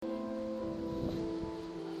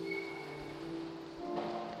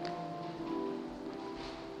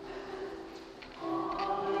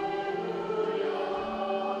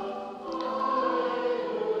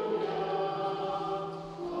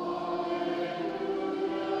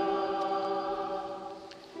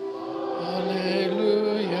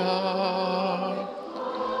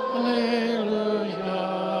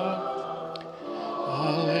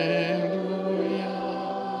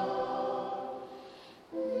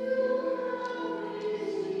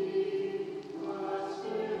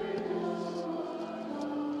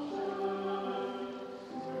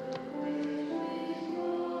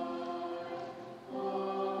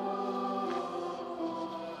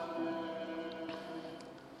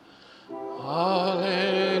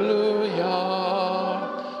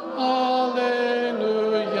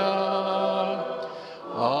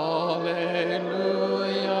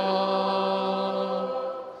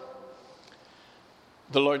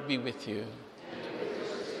Lord be with you.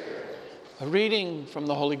 A reading from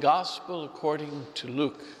the Holy Gospel according to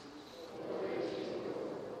Luke.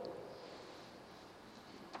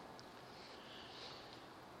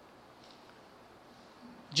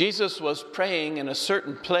 Jesus was praying in a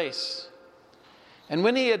certain place, and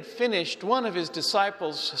when he had finished, one of his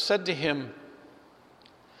disciples said to him,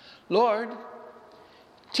 "Lord,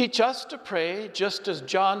 teach us to pray just as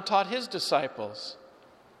John taught his disciples."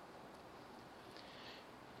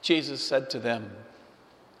 Jesus said to them,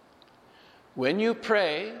 "When you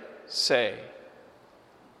pray, say,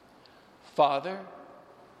 'Father,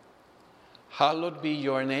 hallowed be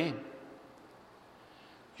your name.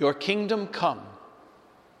 Your kingdom come.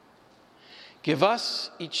 Give us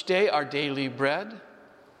each day our daily bread,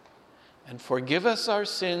 and forgive us our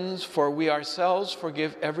sins, for we ourselves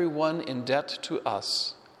forgive everyone in debt to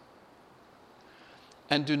us.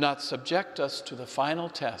 And do not subject us to the final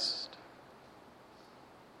test.'"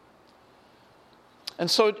 And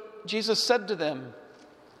so Jesus said to them,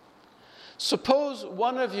 "Suppose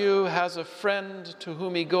one of you has a friend to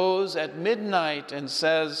whom he goes at midnight and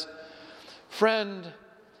says, 'Friend,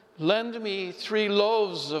 lend me 3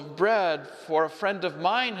 loaves of bread, for a friend of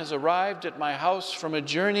mine has arrived at my house from a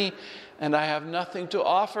journey, and I have nothing to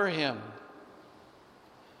offer him.'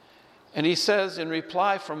 And he says in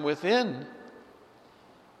reply from within,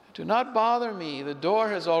 'Do not bother me. The door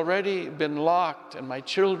has already been locked, and my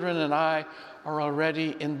children and I are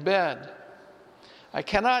already in bed. I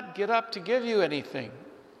cannot get up to give you anything.'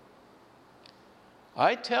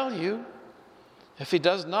 I tell you, if he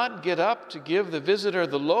does not get up to give the visitor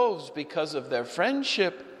the loaves because of their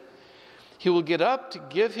friendship, he will get up to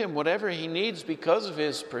give him whatever he needs because of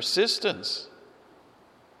his persistence.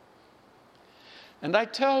 And I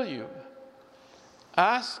tell you,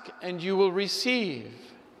 ask and you will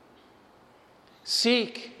receive.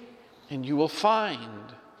 Seek and you will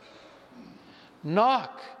find.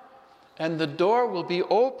 Knock and the door will be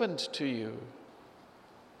opened to you.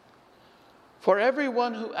 For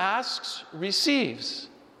everyone who asks receives,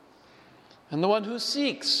 and the one who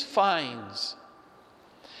seeks finds,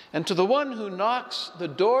 and to the one who knocks the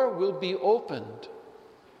door will be opened.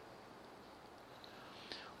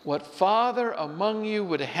 What father among you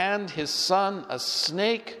would hand his son a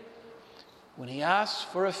snake when he asks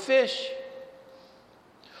for a fish?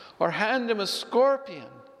 Or hand him a scorpion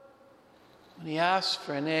when he asks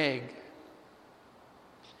for an egg?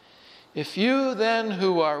 If you then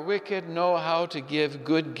who are wicked know how to give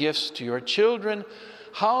good gifts to your children,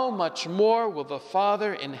 how much more will the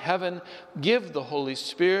Father in heaven give the Holy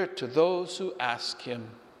Spirit to those who ask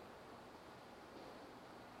him?"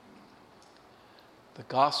 The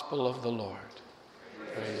Gospel of the Lord.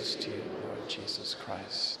 Praise to you, Lord Jesus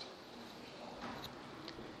Christ.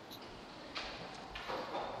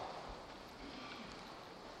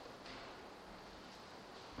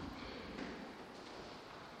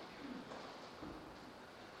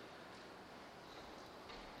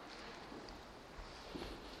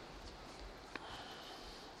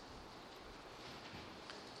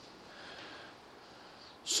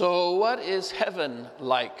 So what is heaven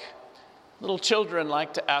like? Little children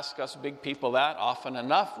like to ask us big people that often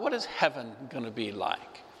enough. What is heaven going to be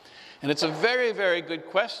like? And it's a very, very good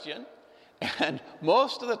question. And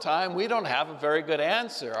most of the time, we don't have a very good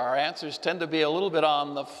answer. Our answers tend to be a little bit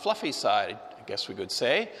on the fluffy side, I guess we could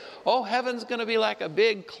say. Oh, heaven's going to be like a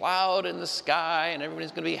big cloud in the sky, and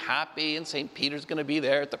everybody's going to be happy, and St. Peter's going to be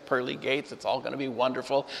there at the pearly gates. It's all going to be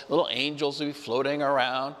wonderful. Little angels will be floating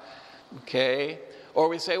around. Okay? Or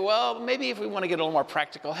we say, well, maybe if we want to get a little more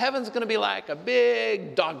practical, heaven's going to be like a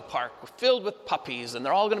big dog park filled with puppies, and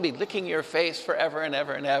they're all going to be licking your face forever and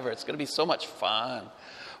ever and ever. It's going to be so much fun.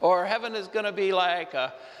 Or heaven is going to be like,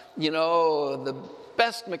 the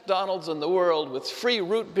best McDonald's in the world with free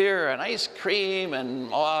root beer and ice cream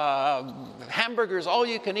and hamburgers, all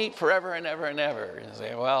you can eat forever and ever and ever. And you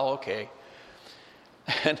say, well, okay.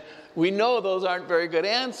 And we know those aren't very good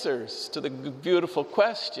answers to the beautiful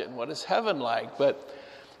question, what is heaven like? But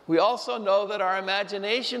we also know that our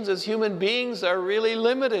imaginations as human beings are really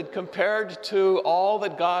limited compared to all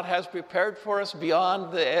that God has prepared for us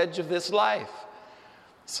beyond the edge of this life.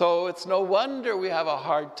 So it's no wonder we have a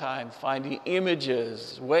hard time finding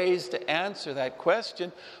images, ways to answer that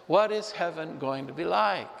question, what is heaven going to be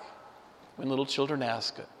like? When little children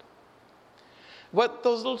ask it. What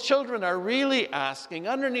those little children are really asking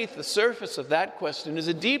underneath the surface of that question is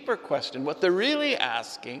a deeper question. What they're really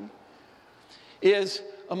asking is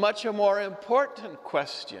a much more important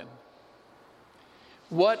question.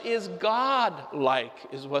 What is God like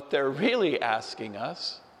is what they're really asking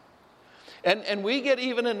us. And we get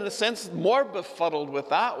even in a sense more befuddled with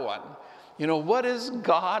that one. what is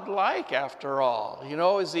God like after all?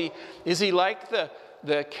 Is he like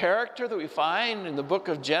the character that we find in the book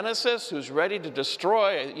of Genesis who's ready to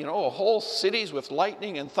destroy, whole cities with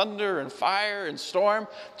lightning and thunder and fire and storm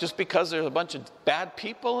just because there's a bunch of bad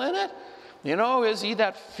people in it? Is he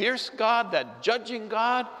that fierce God, that judging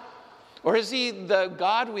God? Or is he the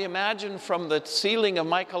God we imagine from the ceiling of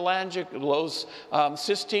Michelangelo's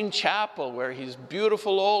Sistine Chapel, where he's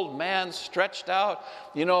beautiful old man stretched out,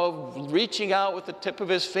 reaching out with the tip of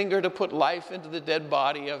his finger to put life into the dead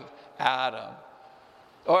body of Adam?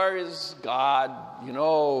 Or is God,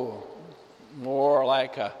 more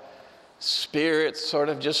like a spirit sort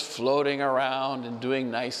of just floating around and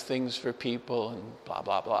doing nice things for people and blah,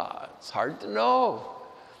 blah, blah? It's hard to know.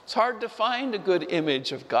 It's hard to find a good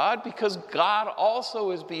image of God because God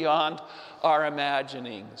also is beyond our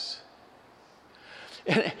imaginings.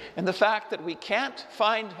 And the fact that we can't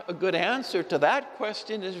find a good answer to that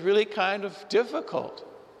question is really kind of difficult.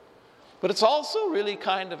 But it's also really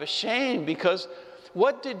kind of a shame, because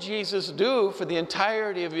what did Jesus do for the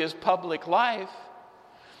entirety of his public life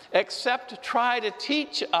except to try to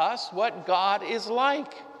teach us what God is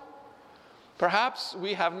like? Perhaps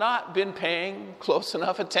we have not been paying close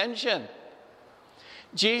enough attention.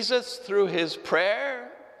 Jesus, through his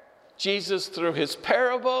prayer, Jesus, through his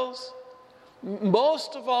parables,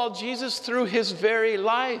 most of all, Jesus, through his very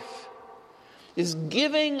life, is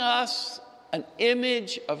giving us an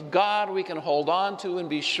image of God we can hold on to and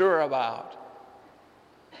be sure about.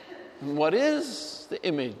 And what is the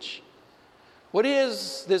image? What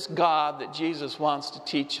is this God that Jesus wants to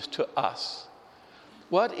teach to us?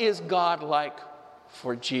 What is God like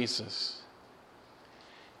for Jesus?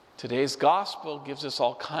 Today's gospel gives us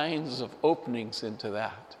all kinds of openings into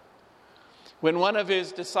that. When one of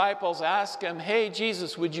his disciples asked him, "Hey,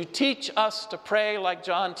 Jesus, would you teach us to pray like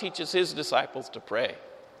John teaches his disciples to pray?"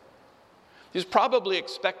 He's probably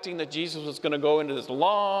expecting that Jesus was going to go into this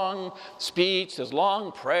long speech, this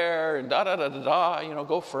long prayer, and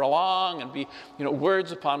go for a long and be,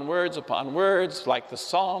 words upon words upon words, like the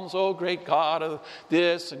Psalms, "Oh, great God of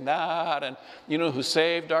this and that," and, who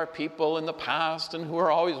saved our people in the past and who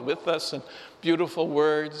are always with us, and beautiful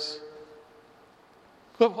words.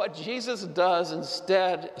 But what Jesus does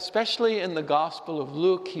instead, especially in the Gospel of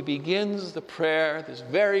Luke, he begins the prayer, this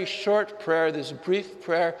very short prayer, this brief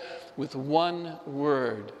prayer, with one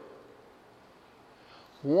word.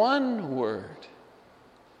 One word.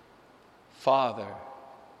 Father.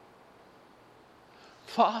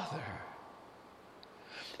 Father.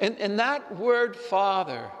 And that word,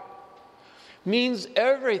 Father, means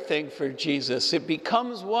everything for Jesus. It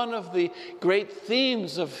becomes one of the great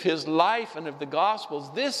themes of his life and of the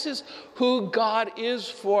Gospels. This is who God is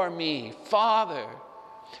for me, Father.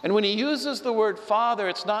 And when he uses the word Father,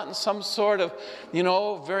 it's not in some sort of,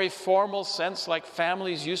 very formal sense like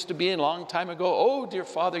families used to be a long time ago. "Oh, dear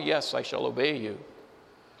Father, yes, I shall obey you."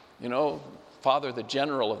 Father, the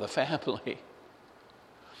general of the family.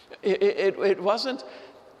 It wasn't.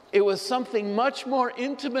 It was something much more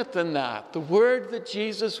intimate than that. The word that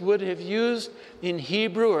Jesus would have used in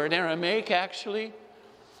Hebrew, or in Aramaic actually,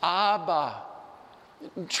 Abba,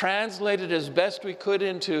 translated as best we could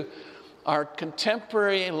into our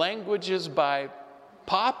contemporary languages by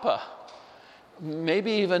Papa,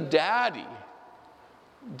 maybe even Daddy,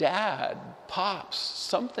 Dad, Pops,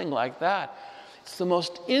 something like that. It's the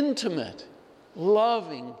most intimate,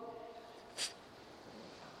 loving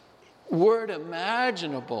word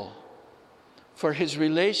imaginable for his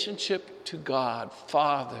relationship to God.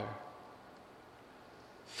 Father.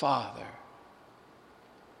 Father.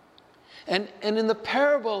 And in the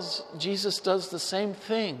parables, Jesus does the same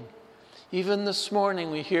thing. Even this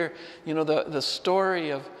morning we hear, the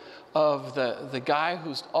story of the guy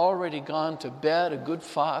who's already gone to bed, a good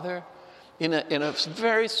father, in a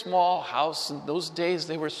very small house. In those days,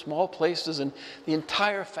 they were small places, and the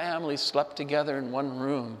entire family slept together in one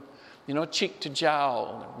room. Cheek to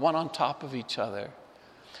jowl, one on top of each other.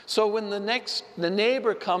 So when the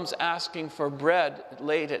neighbor comes asking for bread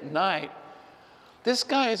late at night, this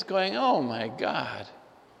guy is going, "Oh my God,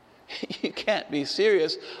 you can't be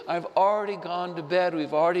serious. I've already gone to bed.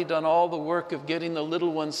 We've already done all the work of getting the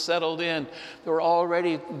little ones settled in. They're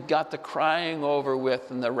already got the crying over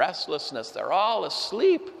with and the restlessness. They're all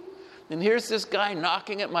asleep. And here's this guy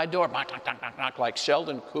knocking at my door, knock, knock, knock, knock, knock, like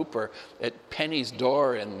Sheldon Cooper at Penny's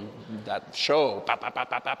door in that show. Pop, pop, pop,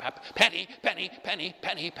 pop, pop, pop. Penny, Penny, Penny,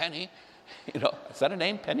 Penny, Penny. Is that a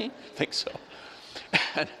name, Penny? I think so.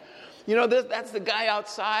 And, that's the guy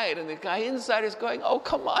outside, and the guy inside is going, "Oh,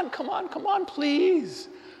 come on, please.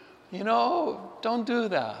 Don't do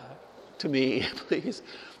that to me, please.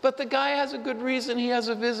 But the guy has a good reason. He has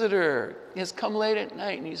a visitor. He has come late at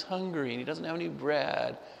night and he's hungry and he doesn't have any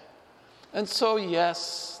bread. And so,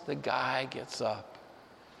 yes, the guy gets up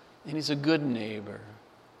and he's a good neighbor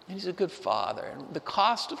and he's a good father. And the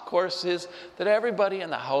cost, of course, is that everybody in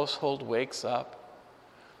the household wakes up,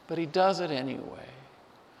 but he does it anyway.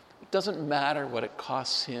 It doesn't matter what it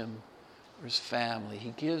costs him or his family.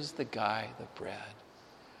 He gives the guy the bread.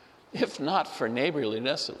 If not for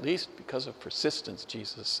neighborliness, at least because of persistence,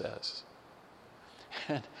 Jesus says.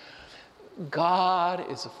 And God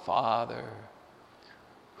is a Father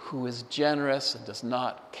who is generous and does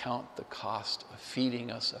not count the cost of feeding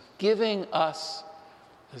us, of giving us,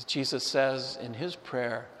 as Jesus says in his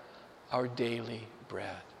prayer, our daily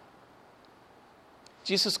bread.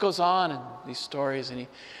 Jesus goes on in these stories and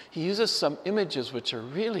he uses some images which are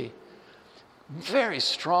really very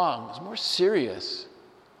strong. It's more serious.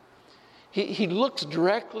 He looks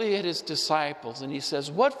directly at his disciples and he says,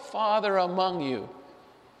 what father among you,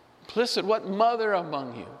 implicit, what mother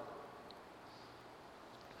among you,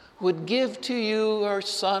 would give to you her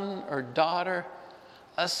son or daughter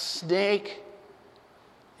a snake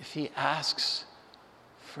if he asks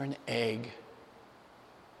for an egg?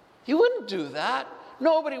 You wouldn't do that.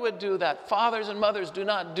 Nobody would do that. Fathers and mothers do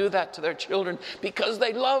not do that to their children because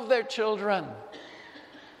they love their children.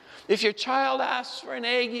 If your child asks for an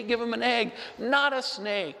egg, you give him an egg, not a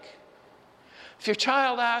snake. If your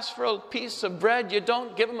child asks for a piece of bread, you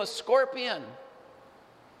don't give him a scorpion.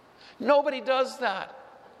 Nobody does that.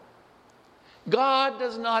 God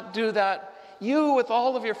does not do that. You, with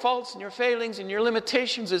all of your faults and your failings and your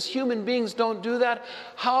limitations as human beings, don't do that.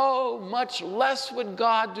 How much less would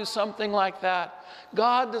God do something like that?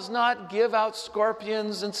 God does not give out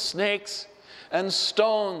scorpions and snakes and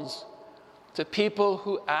stones to people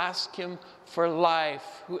who ask him for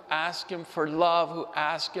life, who ask him for love, who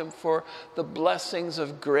ask him for the blessings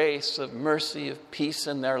of grace, of mercy, of peace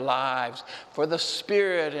in their lives, for the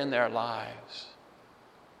Spirit in their lives.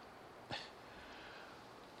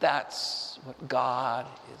 That's what God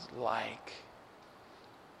is like.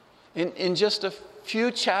 In just a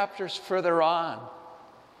few chapters further on,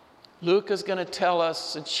 Luke is going to tell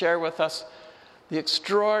us and share with us the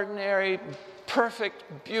extraordinary, perfect,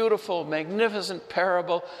 beautiful, magnificent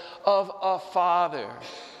parable of a father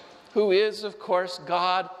who is, of course,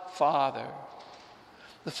 God Father.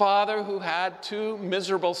 The father who had two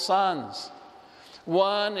miserable sons.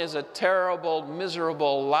 One is a terrible,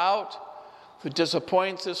 miserable lout who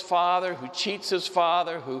disappoints his father, who cheats his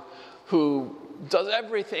father, who does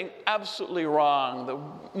everything absolutely wrong,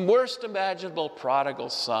 the worst imaginable prodigal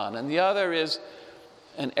son. And the other is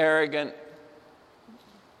an arrogant,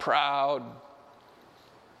 proud,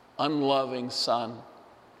 unloving son.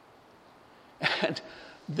 And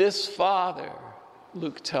this father,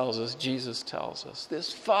 Luke tells us, Jesus tells us,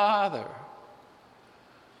 this father,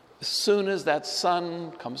 as soon as that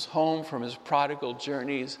son comes home from his prodigal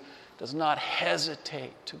journeys, does not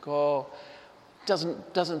hesitate to go,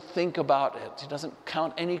 doesn't think about it. He doesn't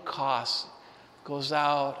count any costs. Goes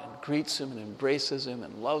out and greets him and embraces him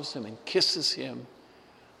and loves him and kisses him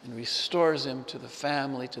and restores him to the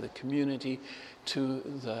family, to the community, to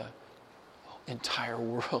the entire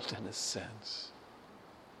world in a sense.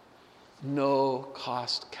 No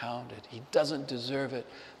cost counted. He doesn't deserve it,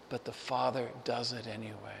 but the Father does it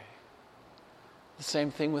anyway. The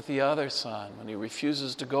same thing with the other son when he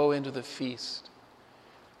refuses to go into the feast,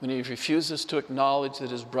 when he refuses to acknowledge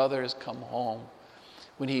that his brother has come home,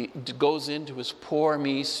 when he goes into his poor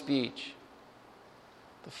me speech.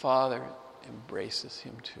 The Father embraces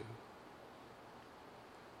him too.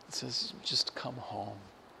 It says, just come home.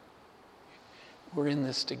 We're in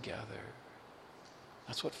this together.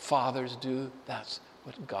 That's what fathers do. That's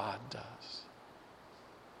what God does.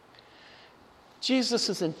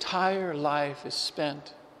 Jesus' entire life is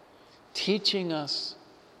spent teaching us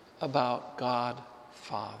about God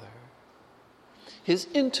Father. His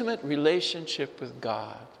intimate relationship with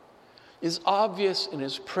God is obvious in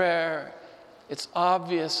his prayer. It's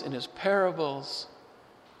obvious in his parables.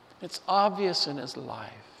 It's obvious in his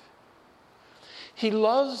life. He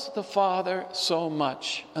loves the Father so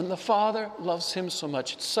much, and the Father loves him so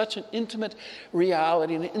much. It's such an intimate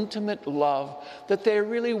reality, an intimate love, that they're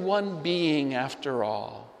really one being after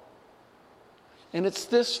all. And it's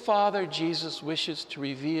this Father Jesus wishes to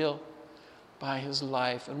reveal by his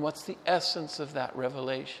life. And what's the essence of that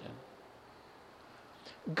revelation?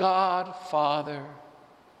 God, Father,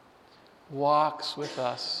 walks with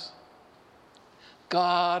us.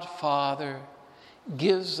 God, Father,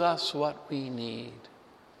 gives us what we need,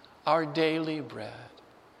 our daily bread.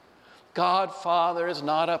 God, Father, is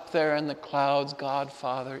not up there in the clouds. God,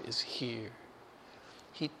 Father, is here.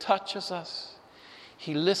 He touches us.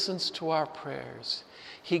 He listens to our prayers.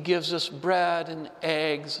 He gives us bread and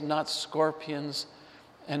eggs, not scorpions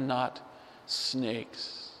and not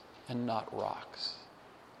snakes and not rocks.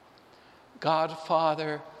 God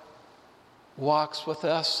Father walks with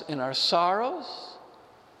us in our sorrows.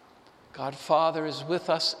 God Father is with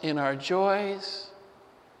us in our joys.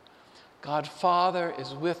 God Father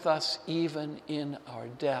is with us even in our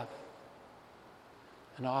death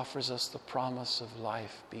and offers us the promise of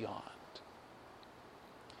life beyond.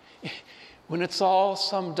 When it's all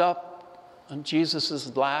summed up on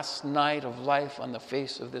Jesus' last night of life on the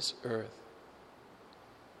face of this earth,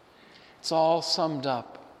 it's all summed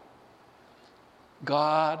up.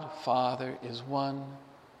 God, Father, is one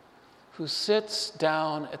who sits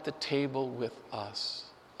down at the table with us,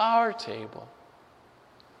 our table,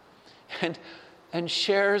 and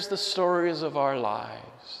shares the stories of our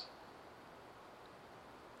lives,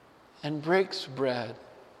 and breaks bread,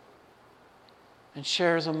 and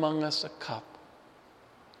shares among us a cup.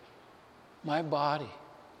 My body,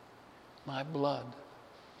 my blood,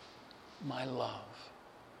 my love,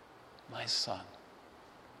 my son,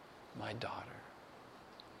 my daughter.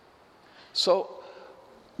 So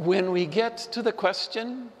when we get to the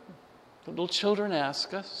question little children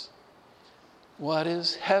ask us, what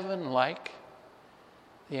is heaven like?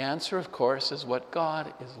 The answer, of course, is what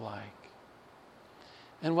God is like.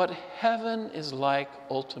 And what heaven is like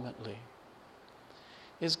ultimately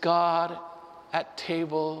is God at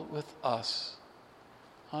table with us,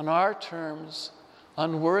 on our terms,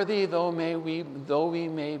 unworthy though we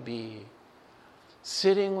may be,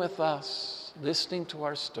 sitting with us, listening to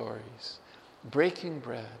our stories, breaking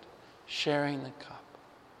bread, sharing the cup,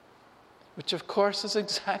 which of course is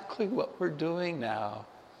exactly what we're doing now.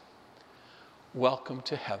 Welcome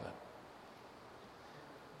to heaven.